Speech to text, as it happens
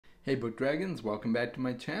Hey Book Dragons, welcome back to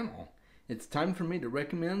my channel. It's time for me to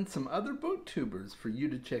recommend some other booktubers for you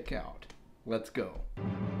to check out. Let's go.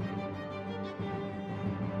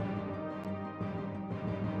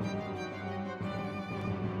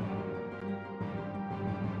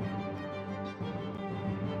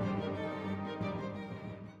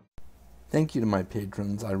 Thank you to my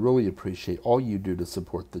patrons. I really appreciate all you do to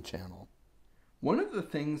support the channel. One of the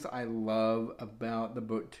things I love about the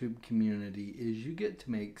booktube community is you get to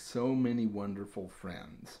make so many wonderful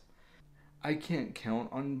friends. I can't count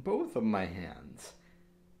on both of my hands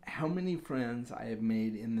how many friends I have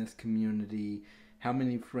made in this community, how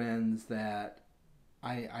many friends that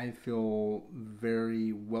I feel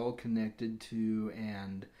very well connected to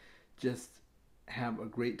and just have a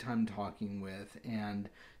great time talking with. And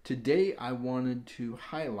today I wanted to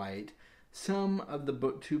highlight some of the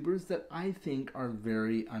booktubers that I think are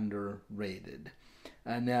very underrated.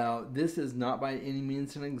 Now, this is not by any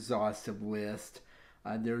means an exhaustive list.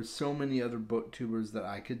 There's so many other booktubers that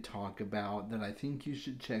I could talk about that I think you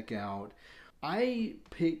should check out. I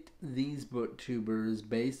picked these booktubers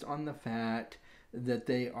based on the fact that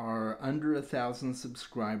they are under 1,000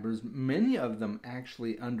 subscribers, many of them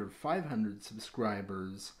actually under 500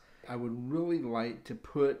 subscribers. I would really like to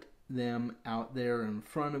put them out there in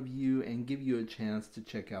front of you and give you a chance to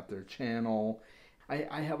check out their channel.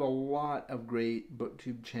 I have a lot of great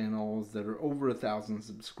booktube channels that are over 1,000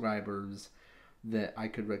 subscribers that I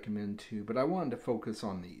could recommend to, but I wanted to focus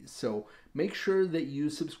on these. So make sure that you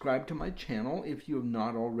subscribe to my channel if you have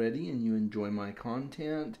not already and you enjoy my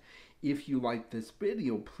content. If you like this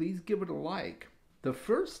video, please give it a like. The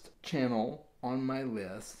first channel on my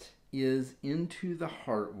list is Into the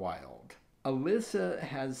Heart Wyld. Alyssa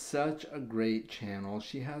has such a great channel.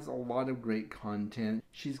 She has a lot of great content.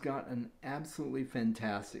 She's got an absolutely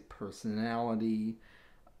fantastic personality.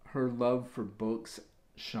 Her love for books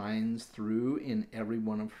shines through in every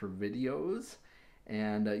one of her videos.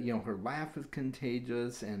 And, her laugh is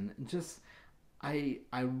contagious and just, I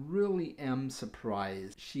really am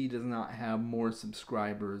surprised she does not have more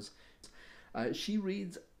subscribers. She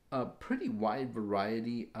reads a pretty wide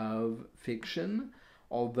variety of fiction,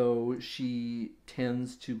 although she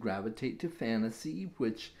tends to gravitate to fantasy,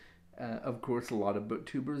 which of course a lot of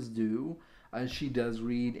booktubers do. She does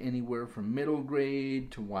read anywhere from middle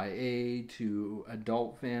grade to YA to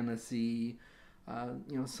adult fantasy,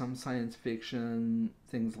 some science fiction,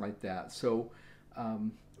 things like that. So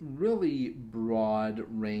really broad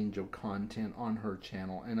range of content on her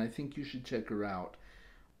channel, and I think you should check her out.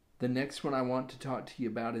 The next one I want to talk to you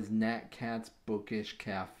about is Nat Cat's Bookish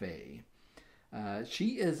Cafe.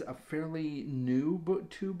 She is a fairly new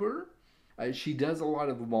booktuber. She does a lot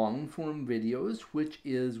of long form videos, which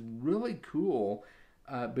is really cool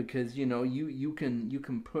because you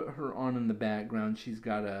can put her on in the background. She's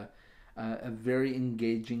got a very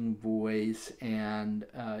engaging voice, and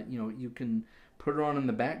you can put her on in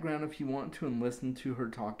the background if you want to and listen to her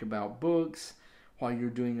talk about books while you're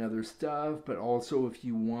doing other stuff. But also if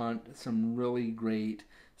you want some really great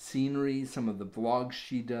scenery, some of the vlogs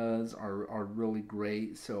she does are really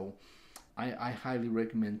great. So I highly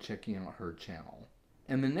recommend checking out her channel.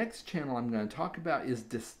 And the next channel I'm going to talk about is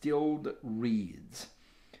Distilled Reads.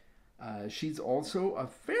 She's also a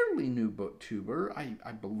fairly new booktuber,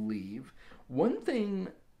 I believe. One thing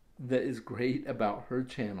that is great about her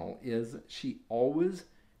channel is she always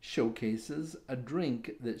showcases a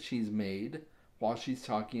drink that she's made while she's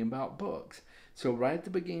talking about books. So right at the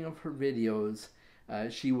beginning of her videos,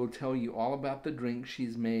 she will tell you all about the drink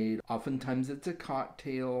she's made. Oftentimes it's a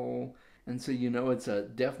cocktail, and so it's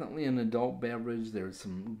definitely an adult beverage. There's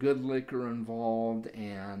some good liquor involved,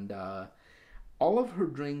 and all of her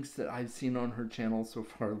drinks that I've seen on her channel so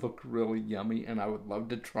far look really yummy, and I would love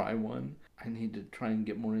to try one. I need to try and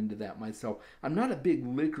get more into that myself. I'm not a big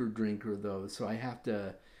liquor drinker though, so I have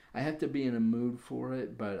to be in a mood for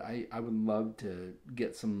it, but I would love to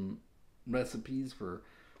get some recipes for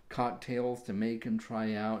cocktails to make and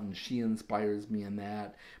try out, and she inspires me in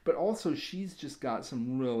that. But also she's just got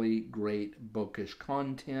some really great bookish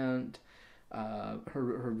content.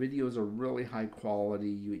 Her videos are really high quality,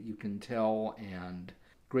 you can tell, and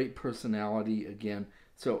great personality again.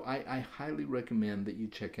 So I highly recommend that you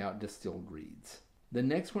check out Distilled Reads. The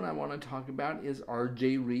next one I want to talk about is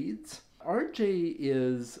RJ Reads. RJ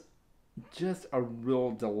is just a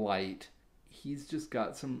real delight. He's just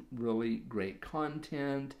got some really great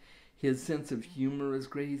content. His sense of humor is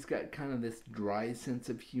great. He's got kind of this dry sense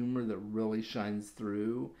of humor that really shines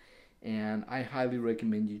through. And I highly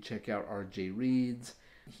recommend you check out RJ Reads.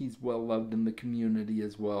 He's well loved in the community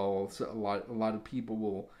as well. So a lot of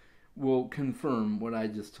people will confirm what I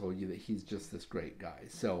just told you, that he's just this great guy.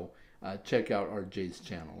 So check out RJ's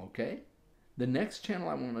channel, okay? The next channel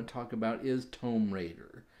I want to talk about is Tome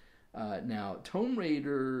Raider. Now, Tome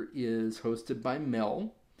Raider is hosted by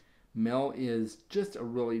Mel. Mel is just a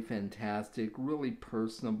really fantastic, really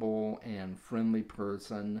personable and friendly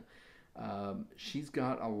person. She's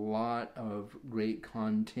got a lot of great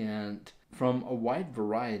content from a wide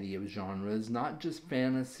variety of genres, not just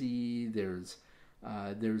fantasy. There's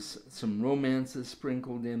some romances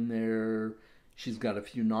sprinkled in there. She's got a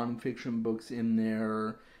few nonfiction books in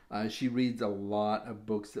there. She reads a lot of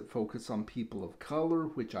books that focus on people of color,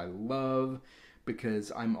 which I love,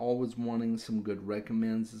 because I'm always wanting some good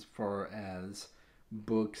recommends as far as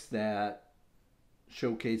books that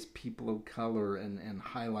showcase people of color and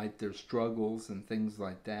highlight their struggles and things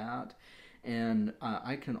like that. And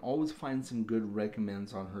I can always find some good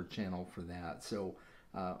recommends on her channel for that. So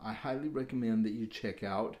I highly recommend that you check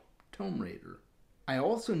out Tome Raider. I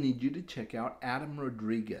also need you to check out Adam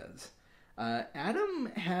Rodriguez.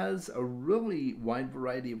 Adam has a really wide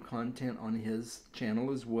variety of content on his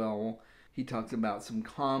channel as well. He talks about some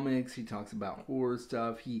comics, he talks about horror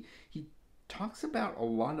stuff, he talks about a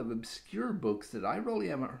lot of obscure books that I really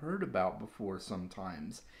haven't heard about before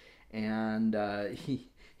sometimes. And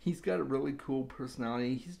he's got a really cool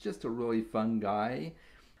personality. He's just a really fun guy.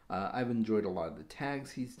 I've enjoyed a lot of the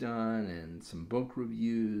tags he's done and some book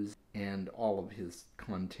reviews, and all of his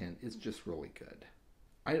content is just really good.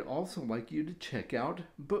 I'd also like you to check out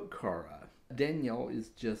Bookaholic. Danielle is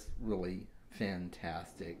just really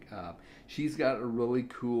fantastic. She's got a really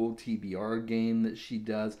cool TBR game that she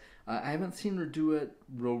does. I haven't seen her do it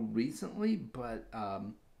real recently, but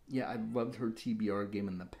yeah, I've loved her TBR game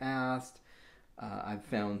in the past. I've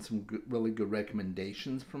found some really good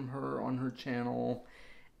recommendations from her on her channel.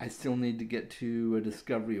 I still need to get to A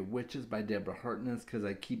Discovery of Witches by Deborah Harkness, because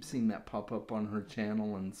I keep seeing that pop up on her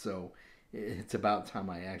channel, and so it's about time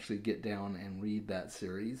I actually get down and read that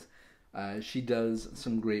series. She does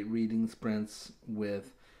some great reading sprints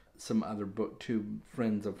with some other booktube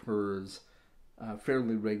friends of hers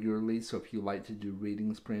fairly regularly, so if you like to do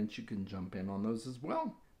reading sprints, you can jump in on those as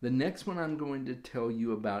well. The next one I'm going to tell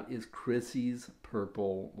you about is Chrissy's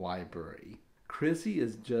Purple Library. Chrissy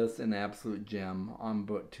is just an absolute gem on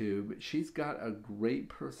BookTube. She's got a great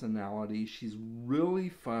personality. She's really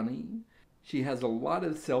funny. She has a lot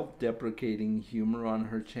of self-deprecating humor on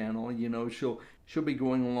her channel. You know, she'll be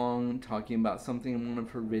going along talking about something in one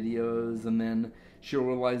of her videos, and then she'll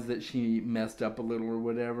realize that she messed up a little or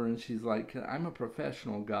whatever, and she's like, "I'm a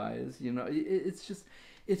professional, guys." You know, it's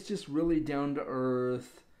just really down to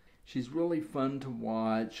earth. She's really fun to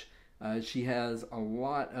watch. She has a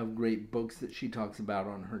lot of great books that she talks about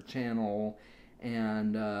on her channel,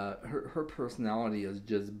 and her personality is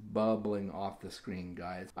just bubbling off the screen,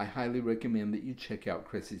 guys. I highly recommend that you check out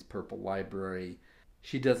Chrissy's Purple Library.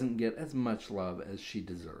 She doesn't get as much love as she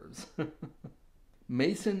deserves.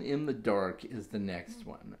 Mason in the Dark is the next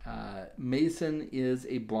one. Mason is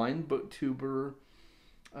a blind booktuber.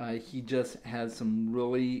 He just has some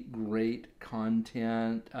really great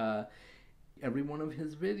content. Every one of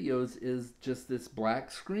his videos is just this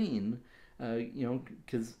black screen, you know,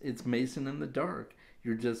 because it's Mason in the Dark.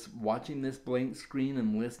 You're just watching this blank screen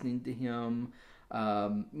and listening to him.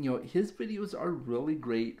 You know, his videos are really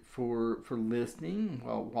great for listening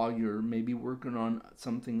while you're maybe working on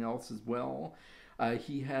something else as well.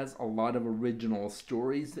 He has a lot of original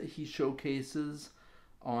stories that he showcases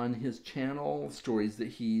on his channel, stories that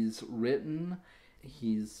he's written.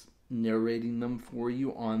 He's narrating them for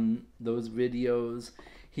you on those videos.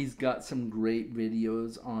 He's got some great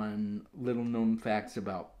videos on little known facts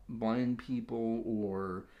about blind people,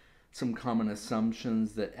 or some common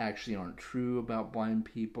assumptions that actually aren't true about blind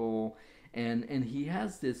people. And he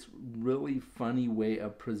has this really funny way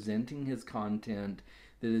of presenting his content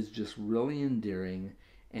that is just really endearing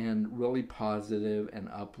and really positive and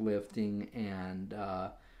uplifting, and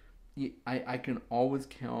I can always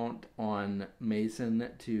count on Mason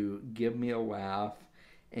to give me a laugh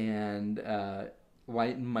and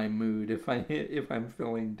lighten my mood if I'm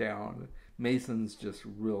feeling down. Mason's just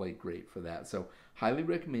really great for that. So highly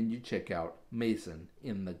recommend you check out Mason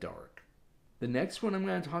in the Dark. The next one I'm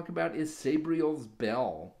going to talk about is Sabriel's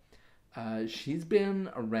Bell. She's been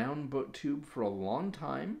around BookTube for a long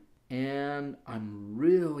time, and I'm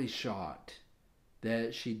really shocked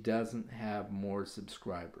that she doesn't have more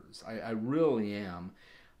subscribers. I really am.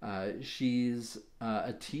 She's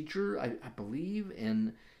a teacher, I believe,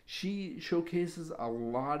 and she showcases a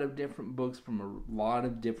lot of different books from a lot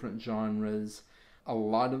of different genres. A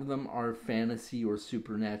lot of them are fantasy or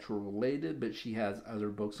supernatural related, but she has other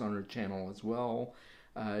books on her channel as well.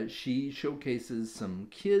 She showcases some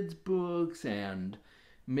kids' books and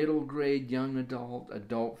middle grade, young adult,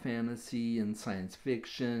 adult fantasy, and science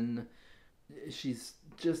fiction. She's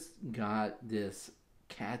just got this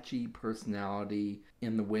catchy personality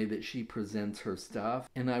in the way that she presents her stuff,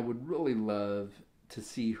 and I would really love to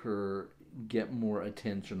see her get more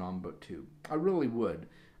attention on BookTube. I really would.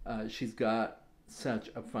 She's got such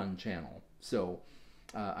a fun channel. So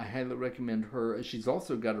I highly recommend her. She's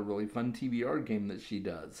also got a really fun TBR game that she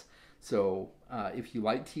does. So if you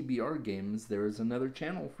like TBR games, there is another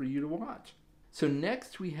channel for you to watch. So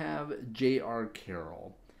next we have J.R.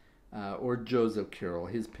 Carroll, or Joseph Carroll.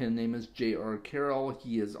 His pen name is J.R. Carroll.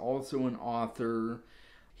 He is also an author.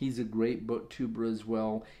 He's a great booktuber as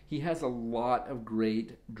well. He has a lot of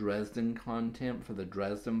great Dresden content for the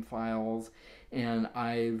Dresden Files, and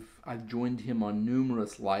I've joined him on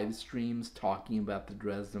numerous live streams talking about the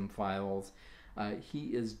Dresden Files.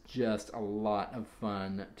 He is just a lot of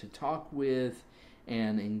fun to talk with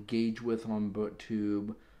and engage with on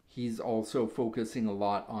BookTube. He's also focusing a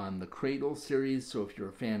lot on the Cradle series, so if you're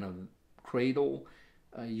a fan of Cradle,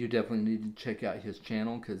 you definitely need to check out his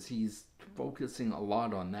channel because he's focusing a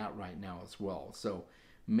lot on that right now as well. So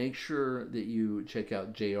make sure that you check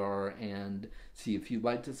out JR and see if you'd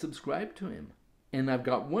like to subscribe to him. And I've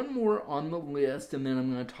got one more on the list, and then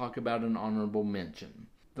I'm going to talk about an honorable mention.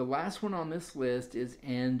 The last one on this list is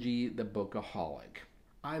Angie the Bookaholic.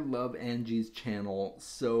 I love Angie's channel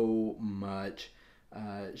so much.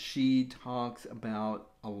 She talks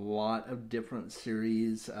about a lot of different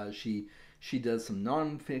series. She does some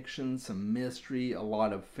nonfiction, some mystery, a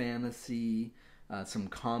lot of fantasy, some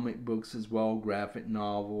comic books as well, graphic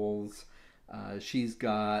novels. She's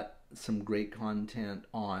got some great content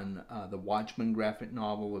on the Watchmen graphic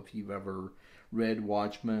novel. If you've ever read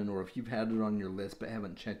Watchmen, or if you've had it on your list but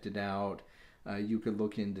haven't checked it out, you could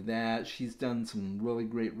look into that. She's done some really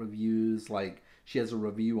great reviews, like she has a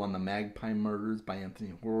review on the Magpie Murders by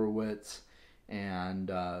Anthony Horowitz, and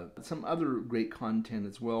some other great content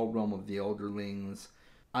as well, Realm of the Elderlings.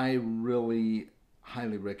 I really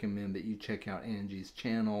highly recommend that you check out Angie's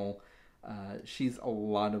channel. She's a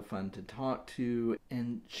lot of fun to talk to,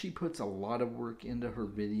 and she puts a lot of work into her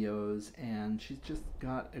videos, and she's just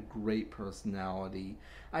got a great personality.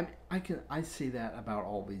 I say that about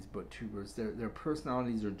all these booktubers. Their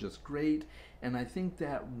personalities are just great, and I think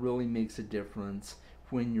that really makes a difference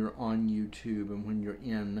when you're on YouTube and when you're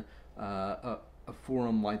in a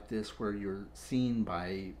forum like this where you're seen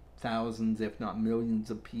by thousands, if not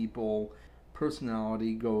millions of people.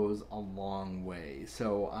 Personality goes a long way.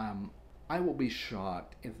 So I will be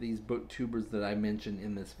shocked if these booktubers that I mentioned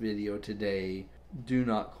in this video today do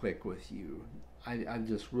not click with you. I've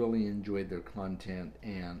just really enjoyed their content,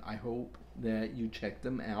 and I hope that you check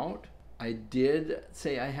them out. I did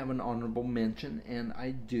say I have an honorable mention, and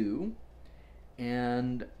I do.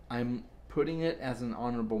 And I'm putting it as an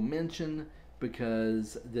honorable mention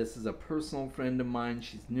because this is a personal friend of mine.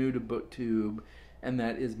 She's new to BookTube, and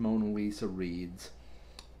that is Mona Lisa Reads.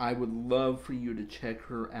 I would love for you to check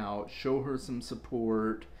her out, show her some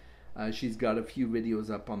support. She's got a few videos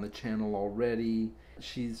up on the channel already.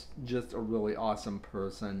 She's just a really awesome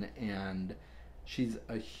person, and she's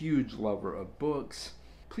a huge lover of books.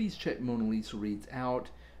 Please check Mona Lisa Reads out.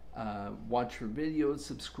 Watch her videos,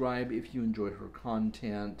 subscribe if you enjoy her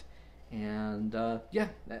content, and yeah,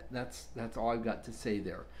 that's all I've got to say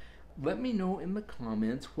there. Let me know in the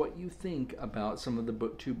comments what you think about some of the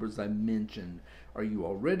booktubers I mentioned. Are you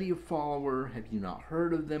already a follower? Have you not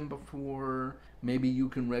heard of them before? Maybe you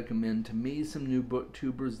can recommend to me some new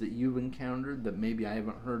booktubers that you've encountered that maybe I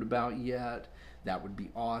haven't heard about yet. That would be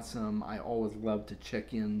awesome. I always love to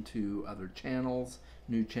check into other channels,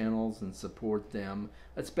 new channels, and support them,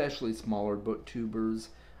 especially smaller booktubers.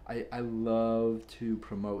 I love to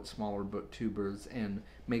promote smaller booktubers and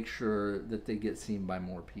make sure that they get seen by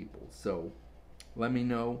more people. So let me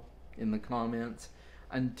know in the comments.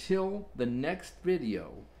 Until the next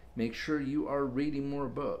video, make sure you are reading more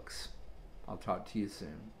books. I'll talk to you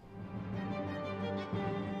soon.